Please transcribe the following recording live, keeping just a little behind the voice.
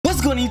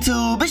What's going on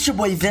YouTube? It's your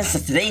boy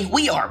Vincent. Today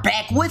we are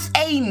back with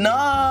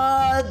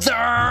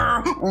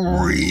another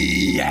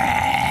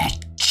reaction.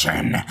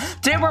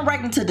 Today we're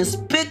reacting to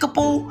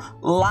Despicable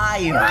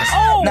Liars.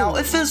 Now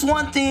if there's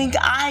one thing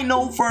I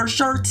know for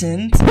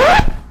certain.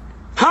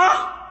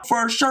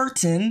 For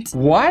certain.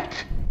 What?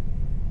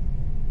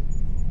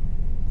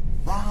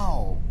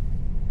 Wow.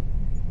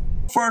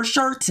 For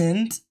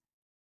certain.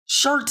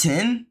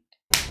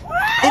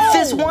 If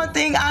there's one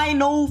thing I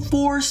know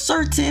for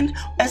certain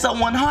as a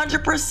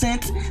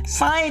 100%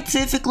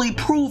 scientifically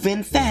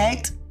proven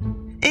fact,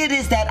 it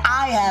is that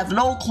I have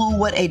no clue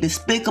what a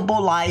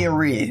despicable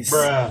liar is.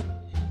 Bruh.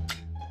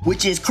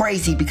 Which is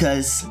crazy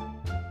because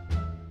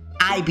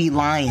I be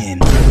lying.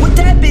 With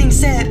that being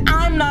said,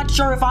 I'm not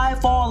sure if I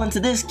fall into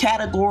this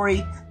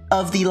category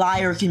of the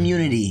liar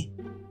community.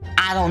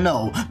 I don't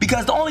know,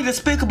 because the only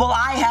despicable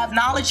I have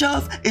knowledge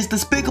of is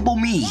Despicable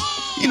Me.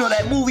 You know,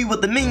 that movie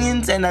with the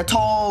minions and the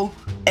tall,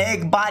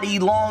 egg body,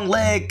 long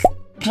leg,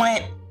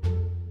 plant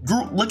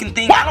group looking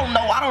thing. I don't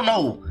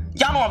know.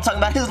 Y'all know what I'm talking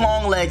about. His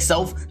long leg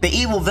self, the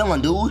evil villain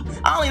dude.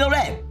 I only know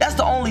that. That's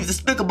the only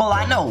despicable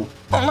I know.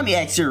 Oh, let me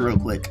ask Siri real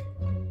quick.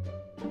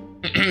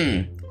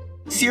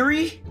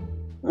 Siri,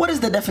 what is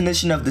the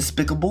definition of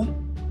despicable?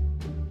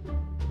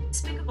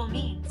 Despicable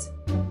means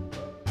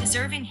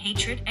deserving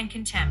hatred and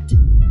contempt.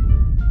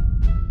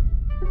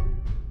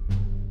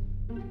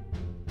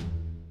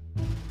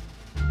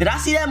 Did I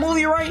see that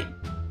movie right?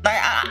 Like,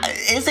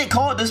 is it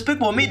called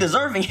Despicable Me,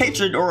 Deserving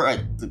Hatred or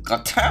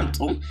Attempt?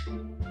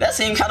 That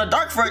seemed kind of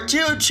dark for a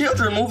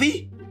children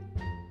movie.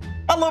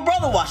 My little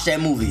brother watched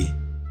that movie.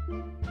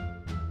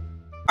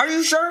 Are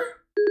you sure?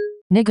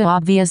 Nigga,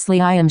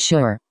 obviously I am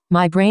sure.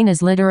 My brain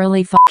is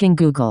literally fucking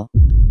Google.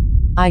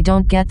 I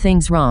don't get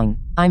things wrong.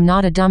 I'm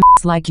not a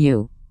dumbass like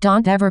you.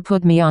 Don't ever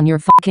put me on your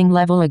fucking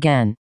level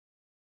again.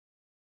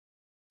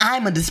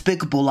 I'm a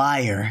despicable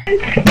liar.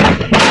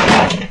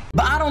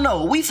 But I don't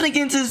know. We finna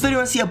get into this video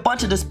and see a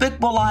bunch of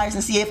despicable liars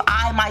and see if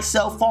I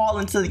myself fall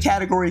into the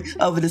category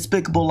of a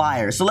despicable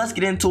liar. So let's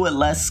get into it.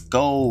 Let's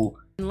go.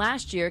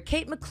 Last year,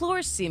 Kate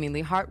McClure's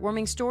seemingly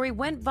heartwarming story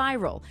went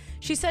viral.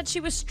 She said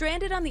she was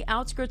stranded on the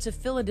outskirts of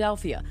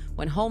Philadelphia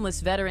when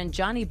homeless veteran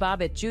Johnny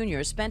Bobbitt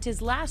Jr. spent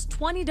his last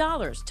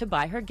 $20 to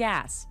buy her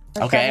gas.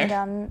 Okay.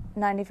 Down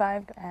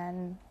 95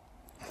 and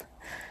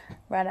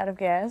ran out of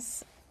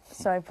gas,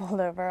 so I pulled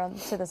over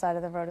to the side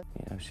of the road.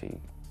 You know, she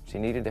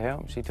needed the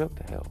help. She took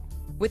the help.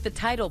 With the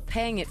title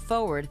Paying It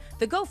Forward,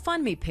 the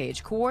GoFundMe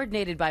page,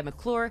 coordinated by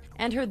McClure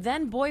and her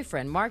then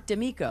boyfriend Mark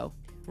D'Amico,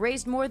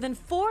 raised more than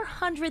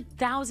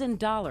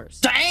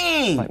 $400,000.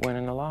 Dang! Like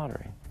winning the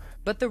lottery.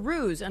 But the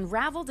ruse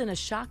unraveled in a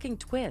shocking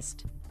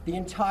twist. The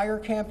entire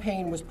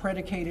campaign was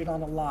predicated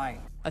on a lie.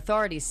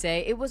 Authorities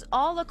say it was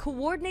all a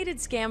coordinated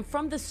scam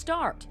from the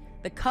start.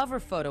 The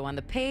cover photo on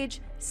the page,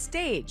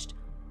 staged.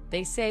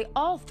 They say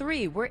all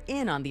three were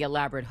in on the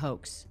elaborate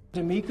hoax.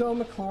 D'Amico,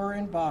 McClure,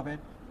 and Bobbitt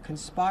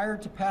conspired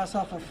to pass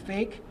off a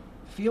fake,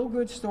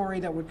 feel-good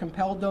story that would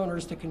compel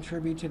donors to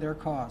contribute to their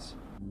cause.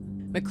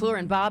 McClure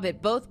and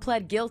Bobbitt both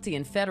pled guilty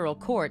in federal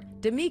court.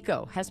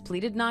 D'Amico has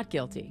pleaded not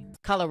guilty.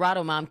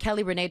 Colorado mom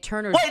Kelly Renee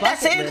Turner's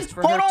bucket list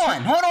for Hold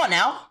on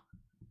now.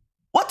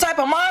 What type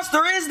of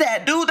monster is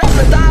that, dude?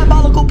 That's a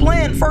diabolical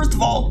plan. First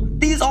of all,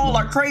 these all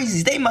are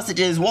crazies. They must have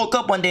just woke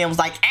up one day and was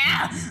like,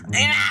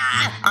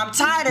 I'm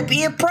tired of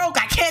being broke.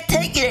 I can't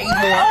take it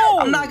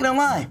anymore. I'm not gonna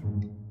lie.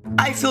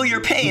 I feel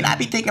your pain. I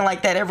be thinking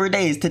like that every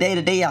day. Is today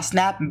the day I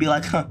snap and be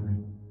like,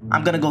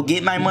 I'm gonna go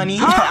get my money?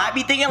 I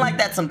be thinking like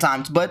that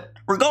sometimes, but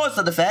regardless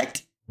of the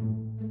fact,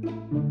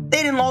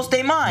 they didn't lost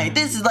their mind.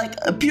 This is like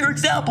a pure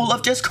example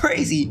of just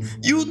crazy.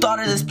 You thought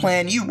of this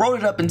plan, you wrote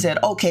it up and said,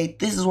 okay,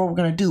 this is what we're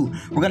gonna do.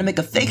 We're gonna make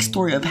a fake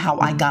story of how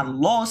I got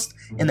lost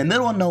in the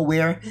middle of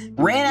nowhere,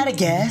 ran out of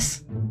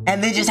gas,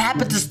 and then just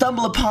happened to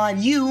stumble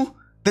upon you,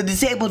 the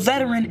disabled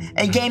veteran,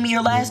 and gave me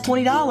your last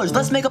 $20.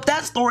 Let's make up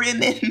that story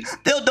and then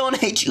they'll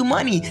donate you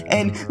money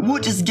and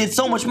we'll just get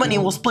so much money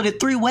and we'll split it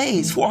 3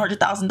 ways,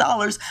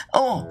 $400,000.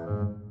 Oh,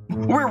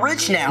 we're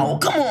rich now.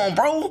 Come on,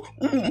 bro.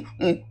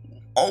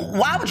 Oh,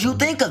 why would you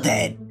think of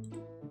that?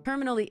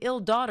 Terminally ill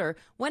daughter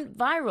went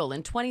viral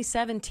in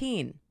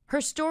 2017.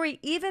 Her story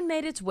even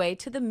made its way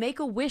to the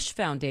Make-A-Wish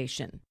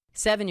Foundation.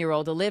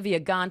 7-year-old Olivia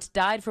Gaunt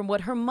died from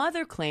what her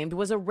mother claimed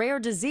was a rare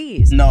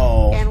disease.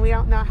 No. And we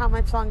don't know how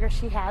much longer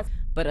she has.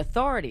 But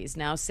authorities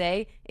now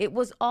say it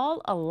was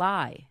all a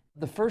lie.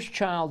 The first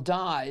child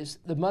dies,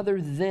 the mother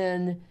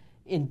then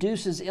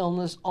induces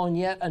illness on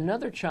yet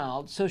another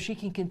child so she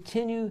can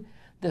continue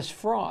this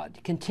fraud,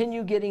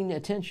 continue getting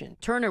attention.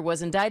 Turner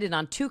was indicted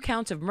on 2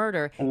 counts of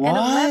murder and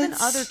 11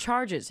 other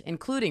charges,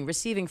 including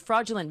receiving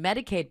fraudulent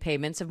Medicaid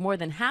payments of more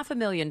than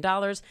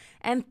 $500,000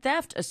 and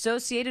theft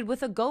associated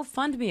with a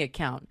GoFundMe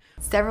account.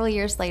 Several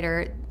years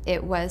later,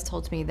 it was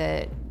told to me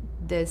that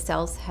the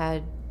cells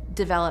had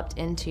developed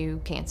into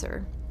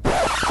cancer.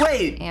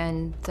 Wait.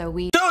 And so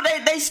we... Dude,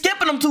 they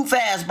skipping them too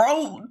fast,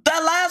 bro.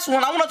 That last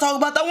one, I want to talk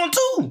about that one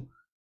too.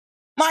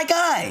 My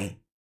guy.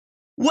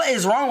 What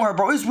is wrong with her,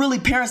 bro? It's really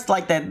parents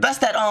like that. That's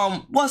that,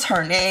 what's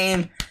her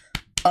name?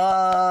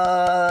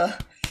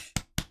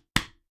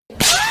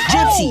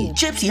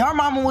 Gypsy, her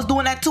mama was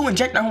doing that too,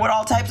 injecting her with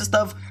all types of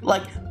stuff.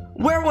 Like,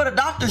 where were the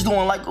doctors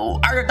doing? Like,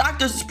 are the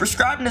doctors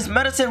prescribing this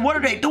medicine? What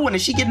are they doing?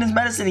 Is she getting this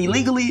medicine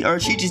illegally, or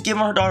is she just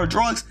giving her daughter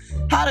drugs?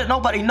 How did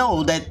nobody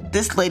know that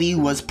this lady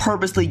was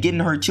purposely getting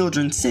her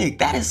children sick?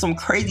 That is some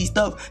crazy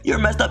stuff. You're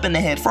messed up in the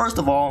head. First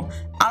of all,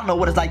 I don't know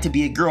what it's like to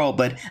be a girl,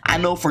 but I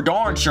know for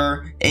darn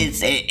sure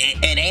it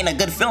ain't a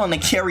good feeling to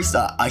carry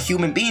a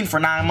human being for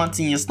 9 months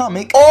in your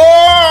stomach.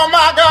 Oh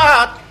my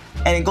God!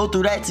 And then go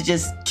through that to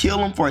just kill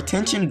them for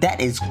attention.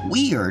 That is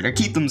weird. Or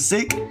keep them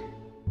sick.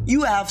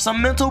 You have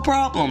some mental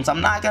problems. I'm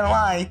not gonna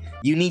lie.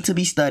 You need to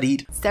be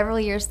studied. Several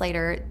years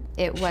later,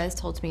 it was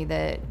told to me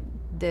that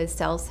the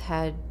cells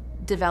had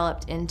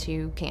developed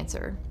into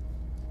cancer.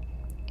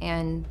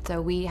 And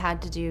so we had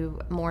to do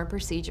more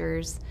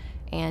procedures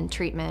and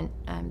treatment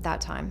that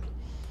time.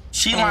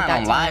 She lying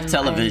on live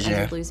television. I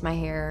did lose my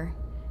hair,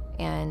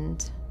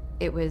 and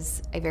it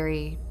was a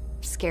very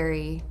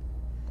scary,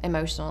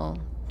 emotional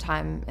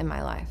time in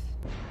my life.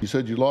 You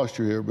said you lost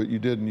your hair, but you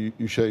didn't.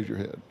 You shaved your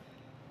head.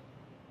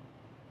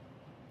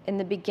 In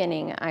the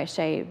beginning, I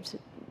shaved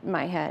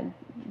my head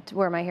to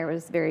where my hair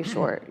was very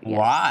short. Yes.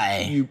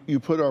 Why? You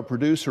put our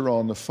producer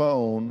on the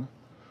phone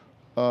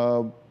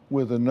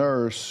with a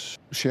nurse,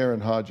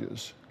 Sharon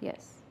Hodges.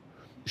 Yes.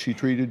 She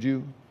treated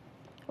you?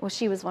 Well,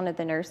 she was one of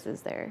the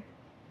nurses there.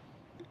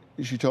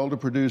 She told the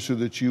producer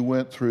that you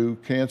went through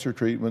cancer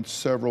treatments,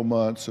 several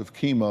months of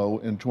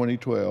chemo in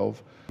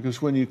 2012.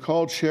 Because when you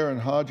called Sharon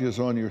Hodges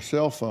on your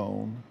cell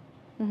phone,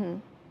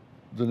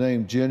 the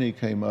name Jenny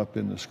came up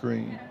in the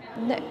screen.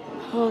 No,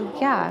 well,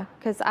 yeah,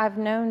 because I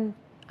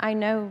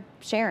know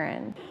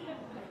Sharon.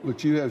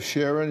 But you have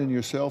Sharon in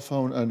your cell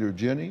phone under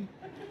Jenny?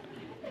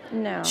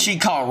 No. She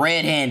called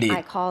red-handed.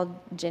 I called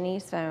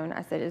Jenny's phone.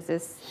 I said, is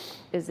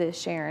this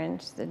Sharon?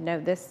 She said,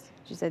 no,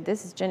 she said,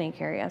 this is Jenny,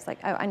 Carrie. I was like,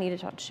 oh, I need to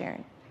talk to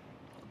Sharon.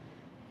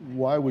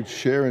 Why would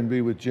Sharon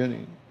be with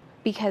Jenny?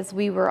 Because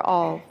we were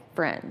all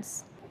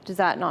friends. Does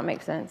that not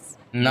make sense?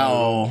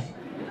 No.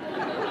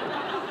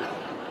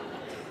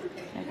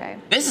 Okay.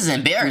 This is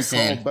embarrassing.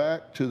 We called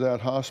back to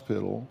that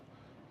hospital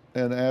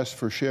and asked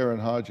for Sharon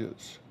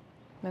Hodges.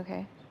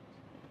 Okay.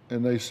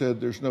 And they said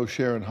there's no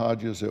Sharon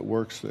Hodges that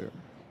works there.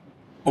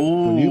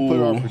 Ooh. When you put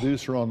our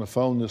producer on the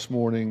phone this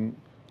morning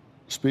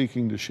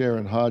speaking to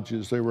Sharon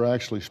Hodges, they were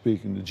actually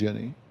speaking to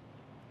Jenny.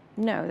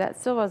 No, that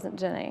still wasn't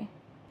Jenny.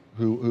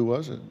 Who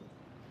was it?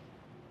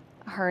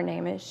 Her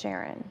name is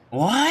Sharon.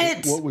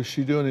 What? What was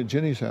she doing at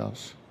Jenny's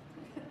house?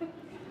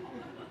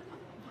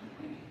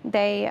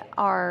 They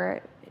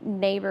are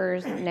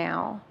neighbors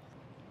now.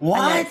 What?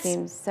 I know it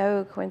seems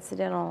so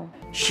coincidental.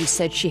 She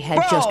said she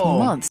had just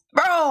months.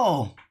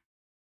 Bro!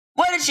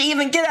 Where did she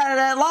even get out of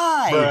that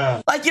lie?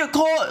 Bruh. Like, you're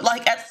caught.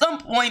 Like, at some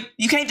point,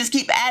 you can't just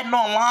keep adding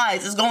on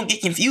lies. It's gonna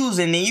get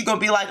confusing, and you're gonna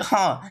be like, you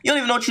don't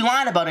even know what you're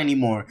lying about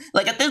anymore.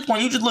 Like, at this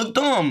point, you just look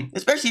dumb.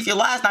 Especially if your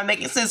lie's not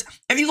making sense.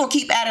 If you're gonna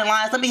keep adding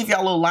lies, let me give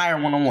y'all a little liar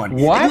 101. What?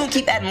 If you're gonna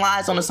keep adding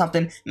lies onto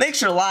something, make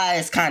sure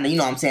lies kind of, you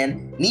know what I'm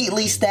saying,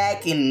 neatly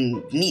stack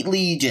and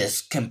neatly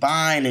just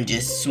combine and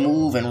just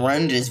smooth and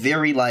run just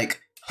very,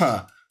 like,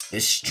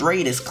 as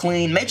straight, as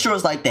clean. Make sure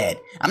it's like that.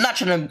 I'm not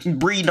trying to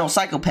breed no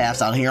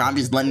psychopaths out here. I'm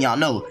just letting y'all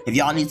know. If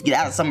y'all need to get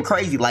out of something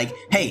crazy, like,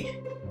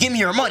 hey, give me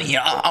your money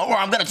or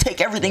I'm gonna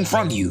take everything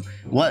from you.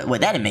 What?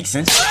 That didn't make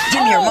sense.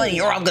 Give me your money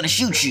or I'm gonna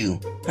shoot you.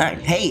 Right.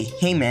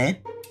 Hey, man.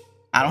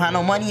 I don't have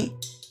no money.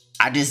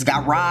 I just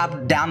got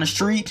robbed down the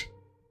street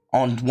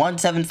on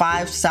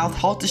 175 South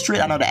Halter Street.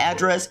 I know the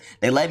address.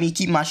 They let me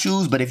keep my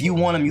shoes, but if you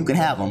want them, you can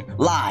have them.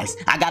 Lies.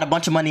 I got a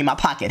bunch of money in my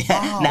pocket.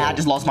 Now I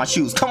just lost my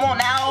shoes. Come on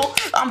now.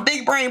 I'm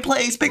big brain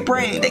plays, big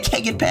brain. They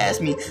can't get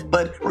past me.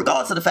 But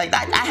regardless of the fact,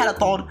 I had a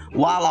thought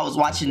while I was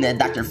watching that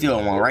Dr. Phil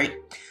one, right?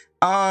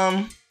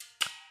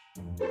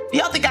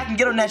 Y'all think I can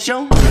get on that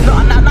show? No,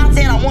 I'm not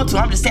saying I want to.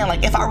 I'm just saying,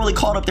 like, if I really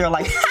called up there,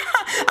 like,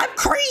 I'm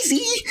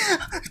crazy.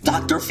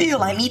 Dr.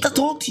 Phil, I need to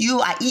talk to you.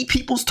 I eat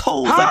people's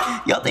toes.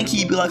 Like, y'all think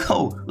he'd be like,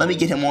 oh, let me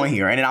get him on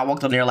here. And then I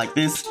walked on there like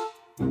this.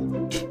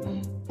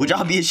 Would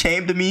y'all be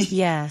ashamed of me?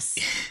 Yes.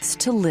 It's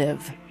to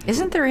live.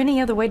 Isn't there any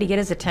other way to get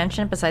his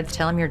attention besides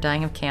tell him you're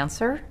dying of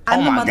cancer?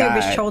 I'm the mother of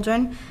his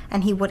children,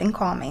 and he wouldn't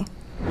call me.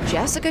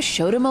 Jessica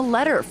showed him a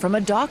letter from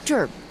a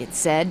doctor. It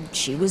said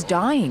she was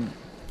dying.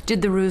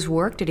 Did the ruse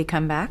work? Did he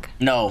come back?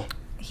 No.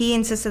 He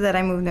insisted that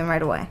I moved him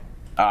right away.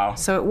 Oh.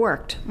 So it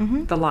worked.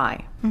 The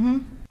lie.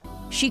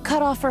 She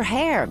cut off her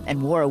hair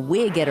and wore a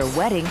wig at her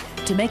wedding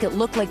to make it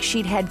look like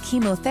she'd had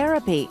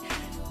chemotherapy.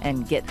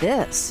 And get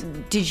this.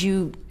 Did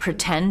you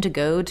pretend to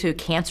go to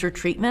cancer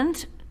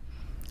treatment?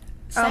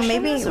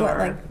 Maybe,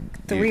 like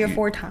 3 or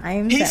 4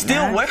 times. He's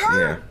still with her?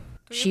 Yeah.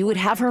 She would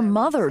have her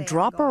mother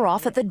drop her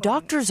off at the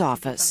doctor's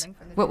office.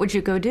 What would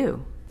you go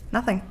do?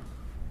 Nothing.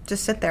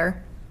 Just sit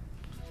there.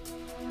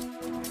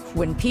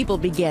 When people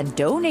began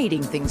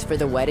donating things for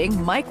the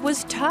wedding, Mike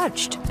was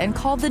touched and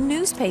called the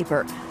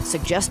newspaper,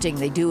 suggesting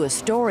they do a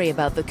story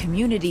about the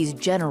community's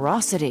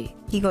generosity.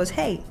 He goes,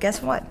 hey,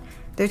 guess what?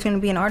 There's going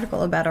to be an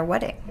article about our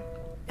wedding.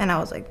 And I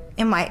was like,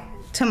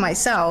 to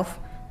myself,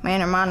 my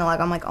inner monologue,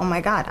 I'm like, oh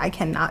my God, I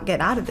cannot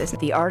get out of this.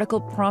 The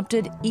article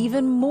prompted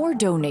even more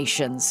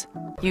donations.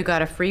 You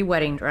got a free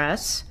wedding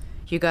dress.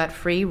 You got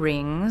free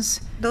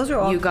rings. Those are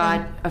all You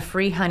got a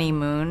free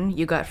honeymoon.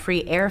 You got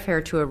free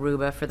airfare to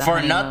Aruba for the For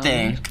honeymoon.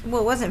 nothing.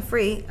 Well, it wasn't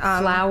free.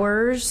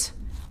 Flowers,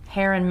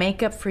 hair and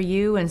makeup for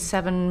you, and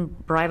 7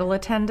 bridal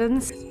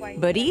attendants.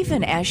 But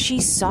even as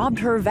she sobbed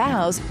her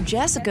vows,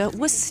 Jessica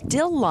was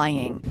still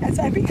lying. As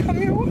I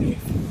become your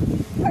wife,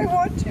 I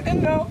want you to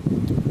know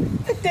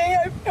the day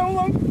I'm no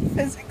longer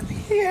physically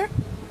here,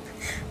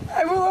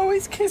 I will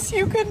always kiss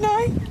you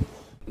goodnight.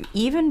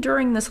 Even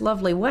during this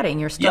lovely wedding,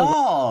 you're still...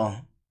 Y'all,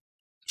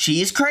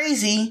 she's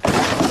crazy.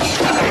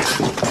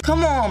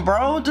 Come on,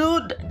 bro,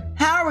 dude.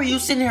 How are you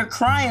sitting here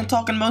crying,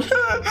 talking about,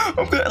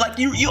 I'm good. Like,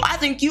 I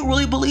think you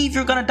really believe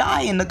you're gonna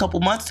die in a couple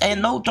months,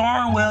 and no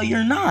darn well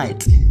you're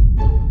not.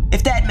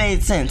 If that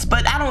made sense.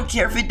 But I don't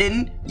care if it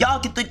didn't. Y'all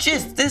get the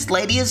gist. This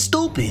lady is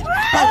stupid.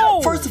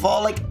 Like, first of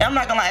all, like, I'm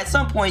not gonna lie, at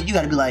some point, you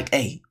gotta be like,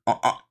 hey,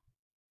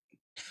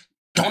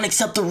 don't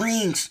accept the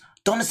rings.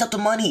 Don't accept the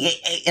money.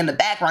 Hey, in the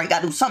background, you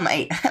gotta do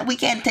something. Hey, we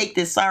can't take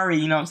this, sorry,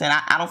 you know what I'm saying?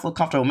 I don't feel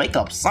comfortable. Make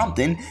up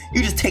something.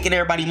 You just taking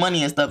everybody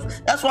money and stuff.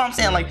 That's what I'm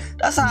saying. Like,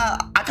 that's how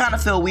I kind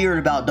of feel weird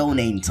about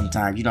donating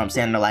sometimes. You know what I'm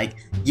saying? They're like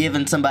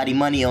giving somebody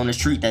money on the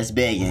street that's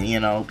begging, you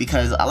know?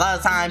 Because a lot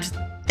of times,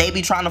 they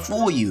be trying to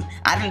fool you.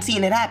 I didn't see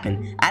it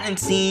happen. I didn't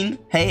see,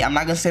 hey, I'm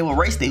not gonna say what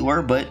race they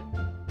were, but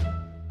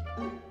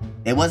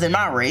it wasn't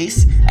my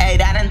race. Hey,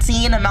 I didn't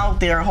see them out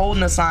there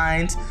holding the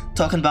signs,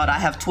 talking about I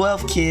have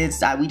 12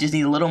 kids, we just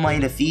need a little money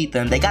to feed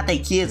them. They got their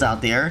kids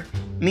out there.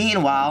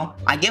 Meanwhile,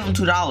 I give them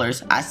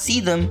 $2. I see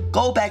them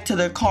go back to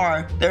their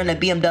car. They're in a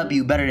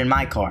BMW better than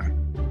my car.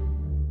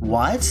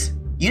 What?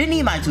 You didn't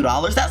need my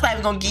 $2. That's not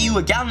even gonna give you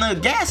a gallon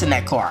of gas in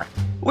that car.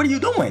 What are you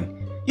doing?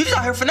 You just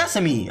out here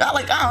finessing me.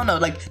 I don't know.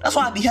 Like, that's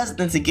why I'd be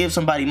hesitant to give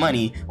somebody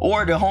money.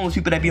 Or the homeless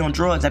people that be on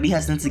drugs, I'd be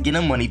hesitant to give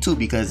them money too,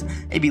 because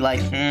they'd be like,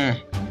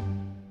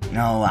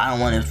 no, I don't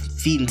want to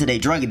feed into their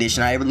drug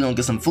addiction. I really don't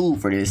get some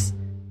food for this,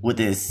 with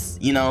this,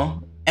 you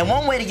know? And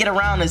one way to get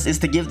around this is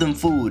to give them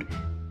food.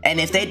 And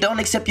if they don't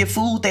accept your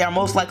food, they are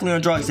most likely on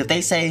drugs. If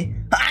they say,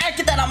 I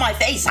get that on my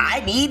face,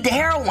 I need the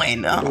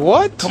heroin.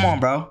 What? Come on,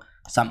 bro.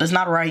 Something's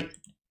not right.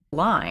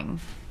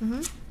 Lying.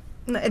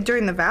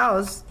 During the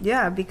vows,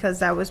 yeah, because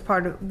that was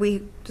part of,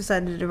 we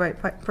decided to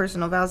write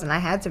personal vows, and I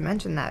had to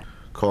mention that.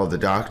 Called the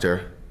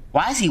doctor.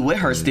 Why is he with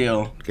her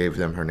still? Gave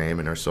them her name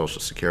and her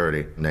social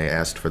security, and they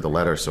asked for the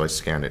letter, so I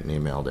scanned it and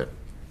emailed it.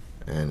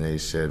 And they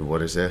said,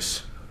 what is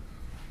this?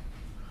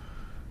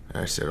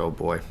 And I said, oh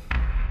boy.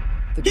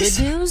 The good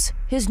news?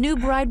 His new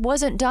bride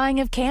wasn't dying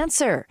of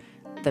cancer.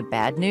 The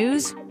bad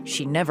news?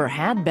 She never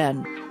had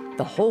been.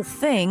 The whole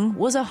thing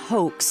was a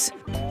hoax.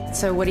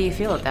 So what do you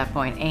feel at that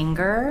point?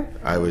 Anger?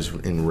 I was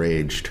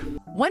enraged.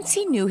 Once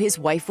he knew his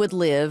wife would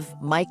live,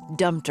 Mike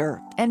dumped her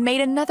and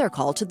made another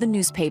call to the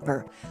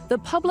newspaper. The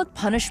public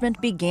punishment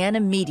began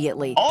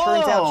immediately.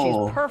 Turns out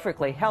she's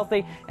perfectly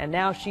healthy, and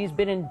now she's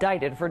been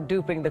indicted for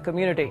duping the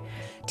community.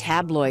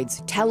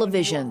 Tabloids,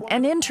 television,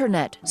 and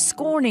internet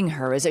scorning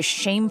her as a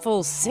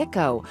shameful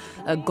sicko,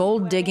 a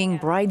gold-digging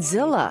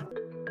bridezilla.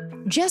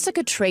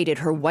 Jessica traded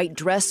her white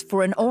dress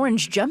for an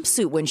orange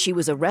jumpsuit when she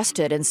was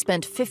arrested and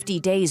spent 50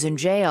 days in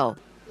jail.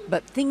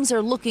 But things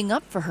are looking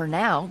up for her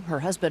now. Her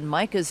husband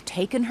Mike has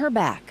taken her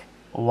back.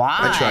 Why?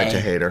 I tried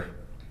to hate her.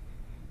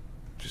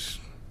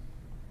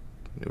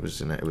 It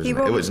was an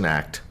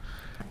act.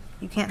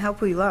 You can't help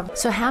who you love.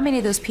 So how many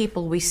of those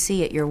people we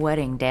see at your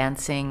wedding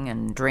dancing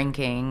and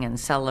drinking and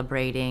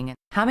celebrating,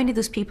 how many of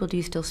those people do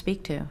you still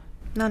speak to?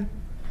 None.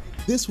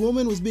 This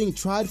woman was being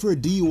tried for a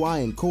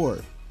DUI in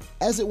court.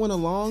 As it went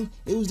along,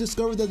 it was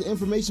discovered that the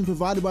information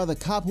provided by the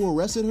cop who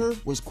arrested her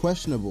was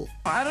questionable.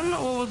 I don't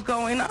know what was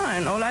going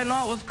on. All I know,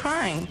 I was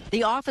crying.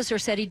 The officer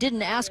said he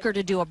didn't ask her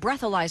to do a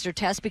breathalyzer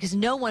test because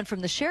no one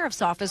from the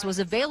sheriff's office was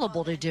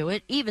available to do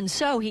it. Even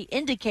so, he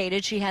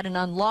indicated she had an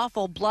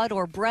unlawful blood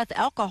or breath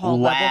alcohol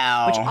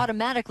level, which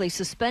automatically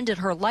suspended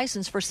her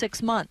license for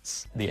 6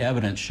 months. The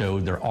evidence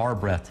showed there are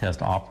breath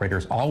test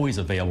operators always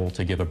available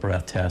to give a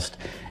breath test,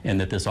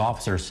 and that this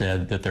officer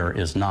said that there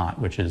is not,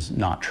 which is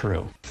not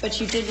true.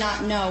 But you did not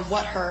know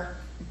what her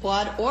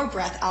blood or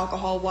breath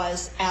alcohol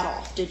was at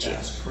all, did you?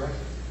 That's correct.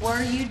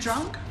 Were you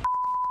drunk?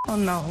 Oh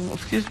no,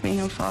 excuse me,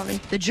 I'm sorry.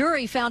 The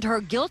jury found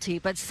her guilty,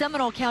 but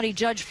Seminole County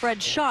Judge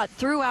Fred Schott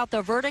threw out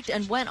the verdict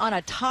and went on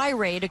a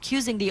tirade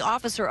accusing the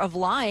officer of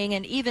lying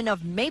and even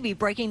of maybe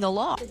breaking the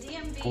law. The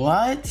DMV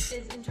What? is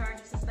in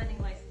charge of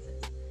suspending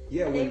licenses.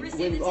 Yeah,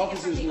 when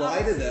officers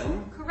lie to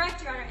them.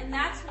 Correct, Your Honor, and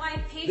that's why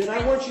patrons... Then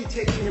I want you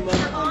taking him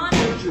up on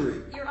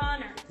perjury. Your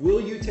Honor.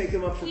 Will you take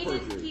him up for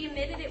perjury? He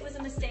admitted it was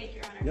a mistake,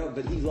 Your Honor. No,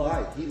 but he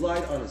lied. He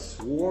lied on a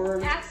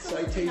sworn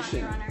Absolutely not, citation.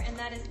 Your Honor, and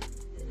that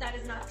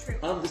is not true.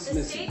 I'm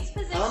dismissing. The state's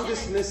position. I'm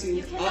dismissing.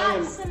 You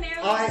cannot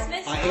summarily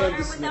dismiss, I Your am Honor,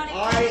 dismissing. without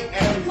I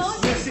am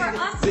motion dismissing for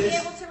us to be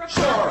this able to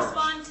charge.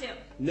 respond to.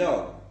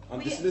 No, I'm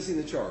dismissing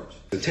the charge.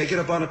 Take it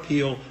up on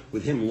appeal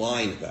with him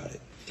lying about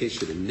it. The case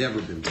should have never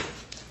been brought.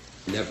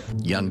 Never.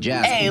 Young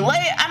Jasmine. Hey,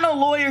 I know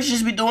lawyers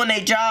just be doing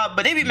their job,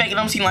 but they be making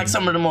them seem like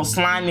some of the most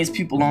slimiest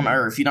people on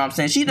earth. You know what I'm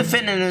saying? She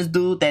defending this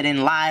dude that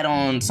then lied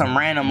on some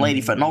random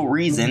lady for no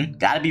reason.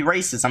 Gotta be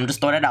racist. I'm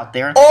just throwing that out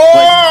there.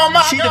 Oh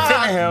but she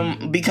defended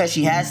him because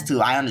she has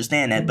to. I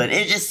understand that, but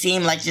it just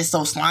seemed like just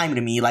so slimy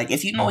to me. Like,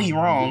 if you know he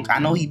wrong, I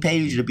know he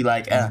paid you to be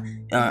like, you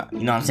know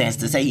what I'm saying?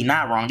 To say he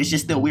not wrong, it's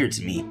just still weird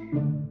to me.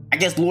 I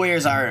guess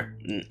lawyers are,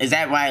 is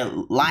that why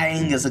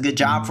lying is a good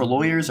job for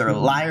lawyers, or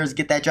liars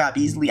get that job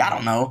easily? I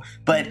don't know.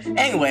 But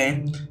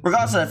anyway,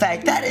 regardless of the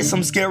fact, that is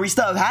some scary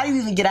stuff. How do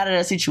you even get out of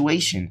that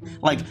situation?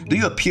 Like, do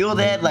you appeal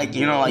that? Like,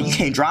 you know, like you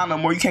can't drive no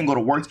more, you can't go to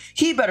work.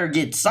 He better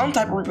get some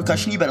type of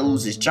repercussion. He better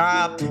lose his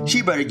job.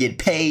 She better get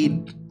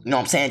paid, you know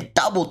what I'm saying,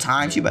 double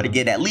time. She better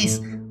get at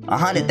least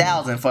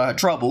 $100,000 for her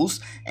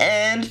troubles.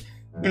 And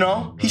you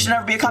know, he should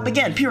never be a cop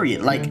again,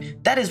 period.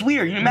 Like, that is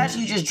weird. You imagine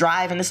you just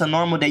drive and it's a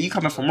normal day. You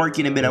coming from work,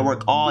 you done been at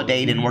work all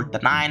day, didn't work the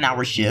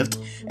 9-hour shift,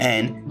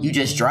 and you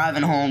just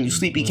driving home, you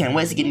sleepy, you can't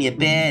wait to get in your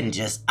bed and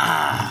just,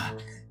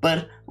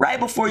 But right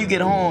before you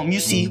get home, you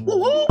see,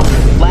 woo-woo,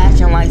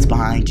 flashing lights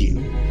behind you.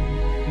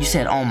 You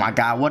said, oh my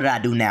God, what did I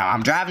do now?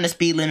 I'm driving the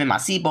speed limit, my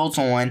seatbelt's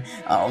on.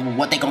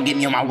 What, they gonna get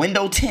me on my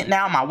window tint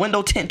now? My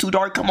window tint too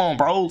dark? Come on,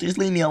 bro, just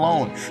leave me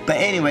alone. But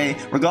anyway,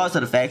 regardless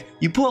of the fact,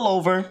 you pull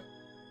over,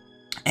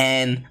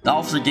 and the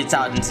officer gets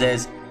out and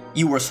says,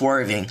 you were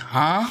swerving.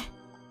 Huh?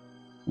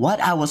 What?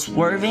 I was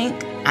swerving?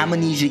 I'm gonna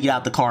need you to get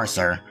out the car,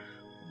 sir.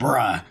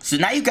 Bruh. So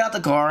now you get out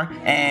the car,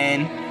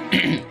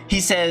 and he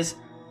says,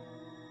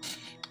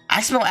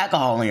 I smell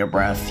alcohol in your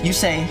breath. You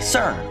say,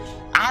 sir,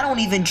 I don't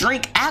even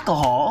drink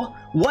alcohol.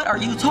 What are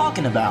you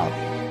talking about?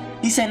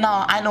 He said,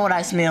 no, I know what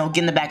I smell.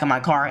 Get in the back of my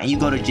car, and you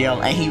go to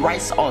jail. And he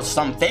writes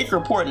some fake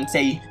report and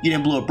say you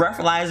didn't blow a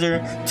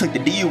breathalyzer, took the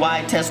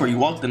DUI test where you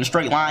walked in a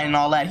straight line and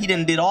all that. He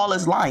done did all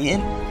his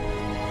lying.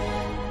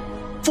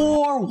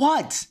 For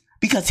what?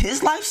 Because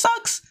his life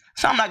sucks?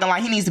 So I'm not gonna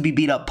lie, he needs to be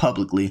beat up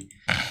publicly.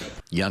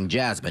 Young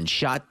Jasmine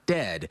shot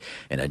dead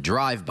in a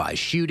drive-by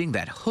shooting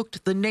that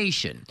hooked the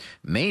nation,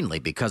 mainly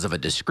because of a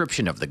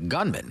description of the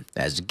gunman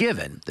as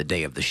given the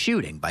day of the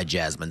shooting by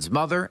Jasmine's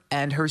mother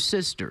and her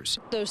sisters.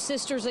 Those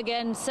sisters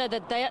again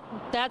said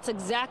that's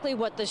exactly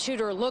what the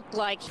shooter looked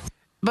like.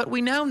 But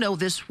we now know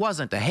this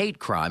wasn't a hate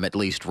crime, at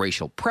least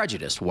racial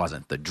prejudice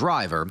wasn't the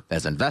driver,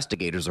 as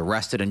investigators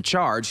arrested and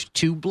charged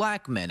 2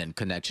 black men in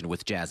connection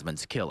with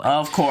Jasmine's killing.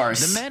 Of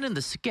course. The man in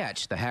the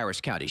sketch the Harris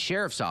County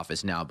Sheriff's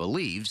Office now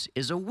believes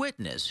is a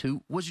witness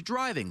who was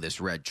driving this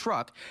red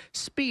truck,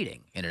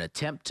 speeding in an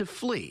attempt to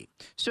flee.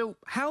 So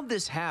how'd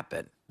this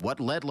happen?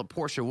 What led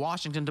LaPortia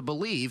Washington to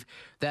believe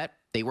that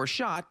they were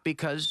shot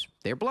because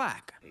they're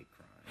black?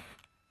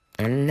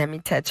 And let me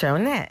touch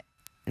on that.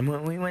 And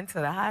when we went to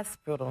the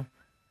hospital,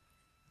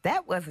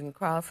 that wasn't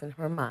crossing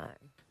her mind.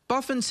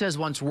 Buffin says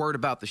once word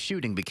about the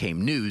shooting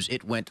became news,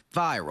 it went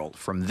viral.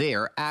 From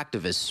there,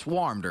 activists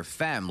swarmed her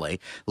family,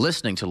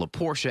 listening to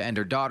LaPortia and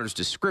her daughter's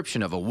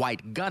description of a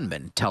white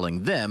gunman,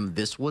 telling them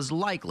this was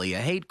likely a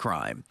hate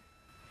crime.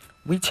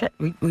 We trust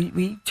me,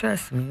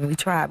 we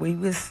tried. We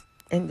was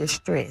in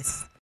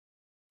distress.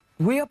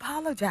 We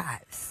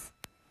apologize.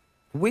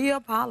 We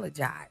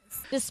apologize.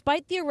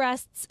 Despite the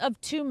arrests of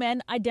 2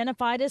 men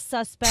identified as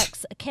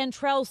suspects,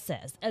 Cantrell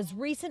says as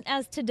recent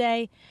as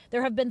today,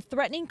 there have been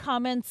threatening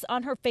comments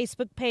on her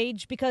Facebook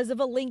page because of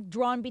a link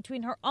drawn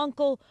between her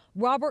uncle,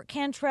 Robert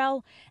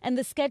Cantrell, and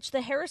the sketch the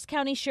Harris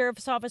County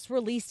Sheriff's Office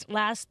released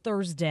last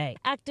Thursday.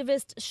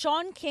 Activist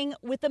Sean King,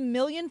 with 1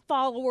 million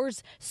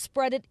followers,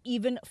 spread it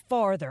even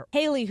farther.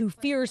 Haley, who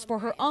fears for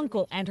her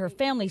uncle and her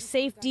family's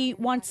safety,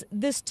 wants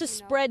this to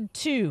spread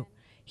too.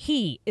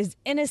 He is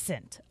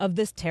innocent of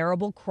this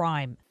terrible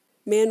crime.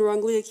 Man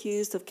wrongly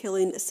accused of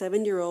killing a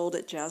 7-year-old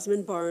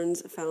Jasmine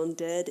Barnes found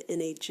dead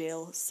in a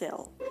jail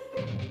cell.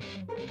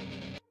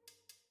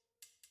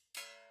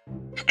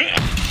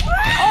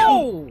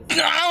 Oh!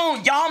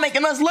 No, y'all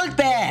making us look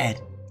bad.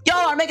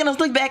 Y'all are making us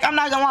look bad. I'm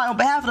not gonna lie, on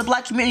behalf of the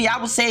black community, I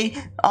would say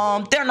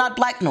they're not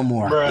black no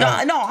more.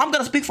 No, I'm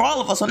gonna speak for all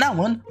of us on that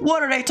one.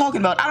 What are they talking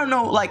about? I don't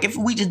know, like, if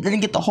we just didn't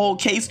get the whole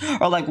case,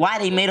 or like why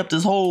they made up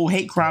this whole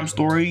hate crime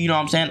story, you know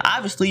what I'm saying?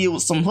 Obviously it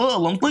was some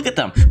hoodlums. Look at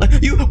them. Like,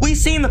 we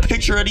seen the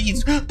picture of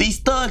these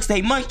thugs,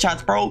 they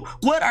mugshots, bro.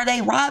 What are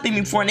they robbing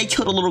me for? And they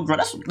killed a little girl.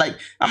 That's like,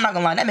 I'm not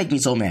gonna lie, that makes me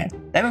so mad.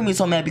 That makes me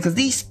so mad because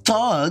these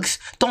thugs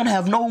don't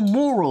have no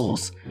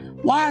morals.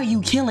 Why are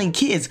you killing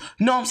kids?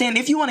 You know what I'm saying?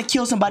 If you want to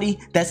kill somebody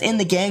that's in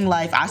the gang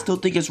life, I still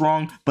think it's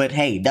wrong. But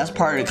hey, that's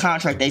part of the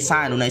contract they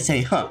signed when they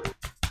say,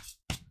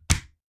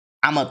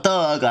 I'm a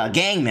thug, a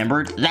gang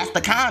member. That's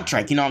the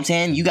contract, you know what I'm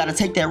saying? You got to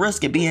take that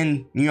risk of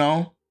being, you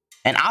know,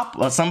 an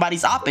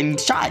somebody's op and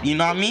shot, you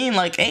know what I mean?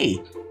 Like,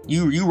 hey,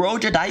 you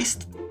rolled your dice.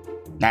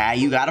 Nah,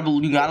 you made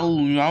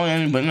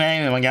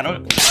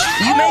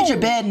your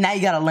bed, now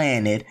you gotta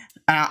land it.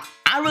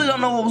 I really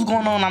don't know what was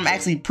going on. I'm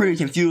actually pretty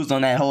confused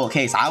on that whole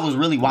case. I was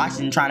really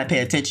watching, trying to pay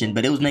attention,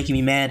 but it was making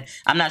me mad.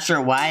 I'm not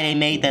sure why they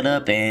made that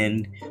up,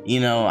 and, you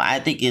know, I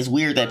think it's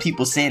weird that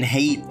people send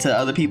hate to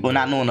other people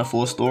not knowing the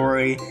full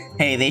story.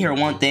 Hey, they hear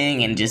one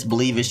thing and just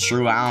believe it's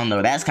true. I don't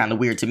know. That's kind of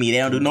weird to me. They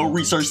don't do no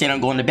research. They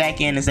don't go in the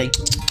back end and say,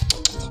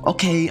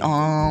 okay,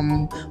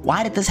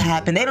 why did this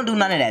happen? They don't do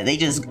none of that. They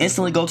just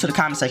instantly go to the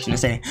comment section and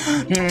say,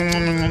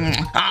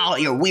 oh,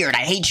 you're weird, I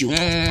hate you.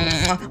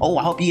 Oh,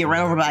 I hope you get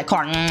ran over by a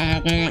car.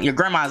 Your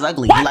grandma's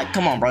ugly. Like,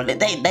 come on, bro. They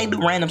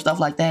do random stuff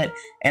like that,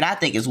 and I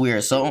think it's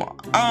weird. So,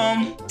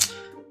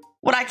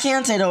 what I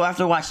can say, though,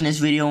 after watching this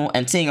video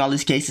and seeing all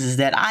these cases is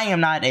that I am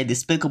not a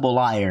despicable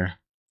liar.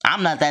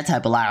 I'm not that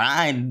type of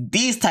liar.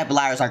 These type of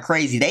liars are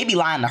crazy. They be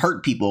lying to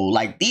hurt people.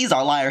 Like, these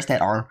are liars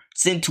that are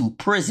sent to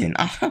prison.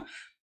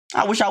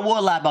 I wish I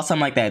would lie about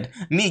something like that.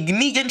 Me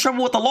get in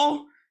trouble with the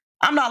law?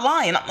 I'm not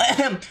lying.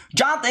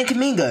 Jonathan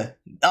Kaminga.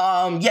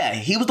 Yeah,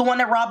 he was the one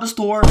that robbed the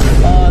store.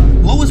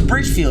 Louis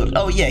Bridgefield.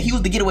 Oh yeah, he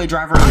was the getaway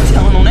driver. I'm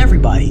telling on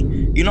everybody.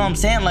 You know what I'm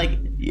saying? Like,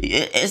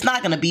 it's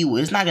not gonna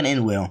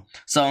end well.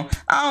 So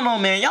I don't know,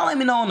 man. Y'all let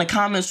me know in the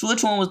comments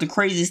which one was the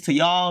craziest to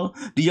y'all.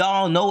 Do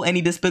y'all know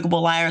any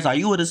despicable liars? Are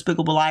you a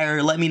despicable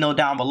liar? Let me know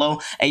down below.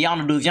 And y'all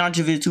know, if y'all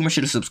enjoyed the video too much,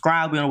 sure to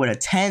subscribe. We're on the way to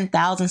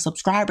 10,000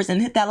 subscribers,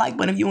 and hit that like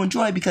button if you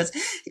enjoy, because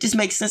it just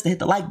makes sense to hit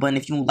the like button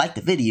if you like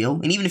the video.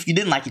 And even if you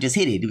didn't like it, just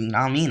hit it. You know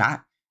what I mean? I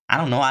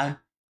don't know.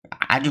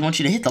 I just want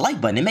you to hit the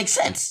like button. It makes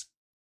sense.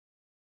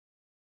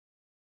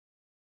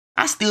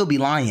 I still be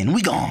lying.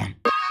 We gone.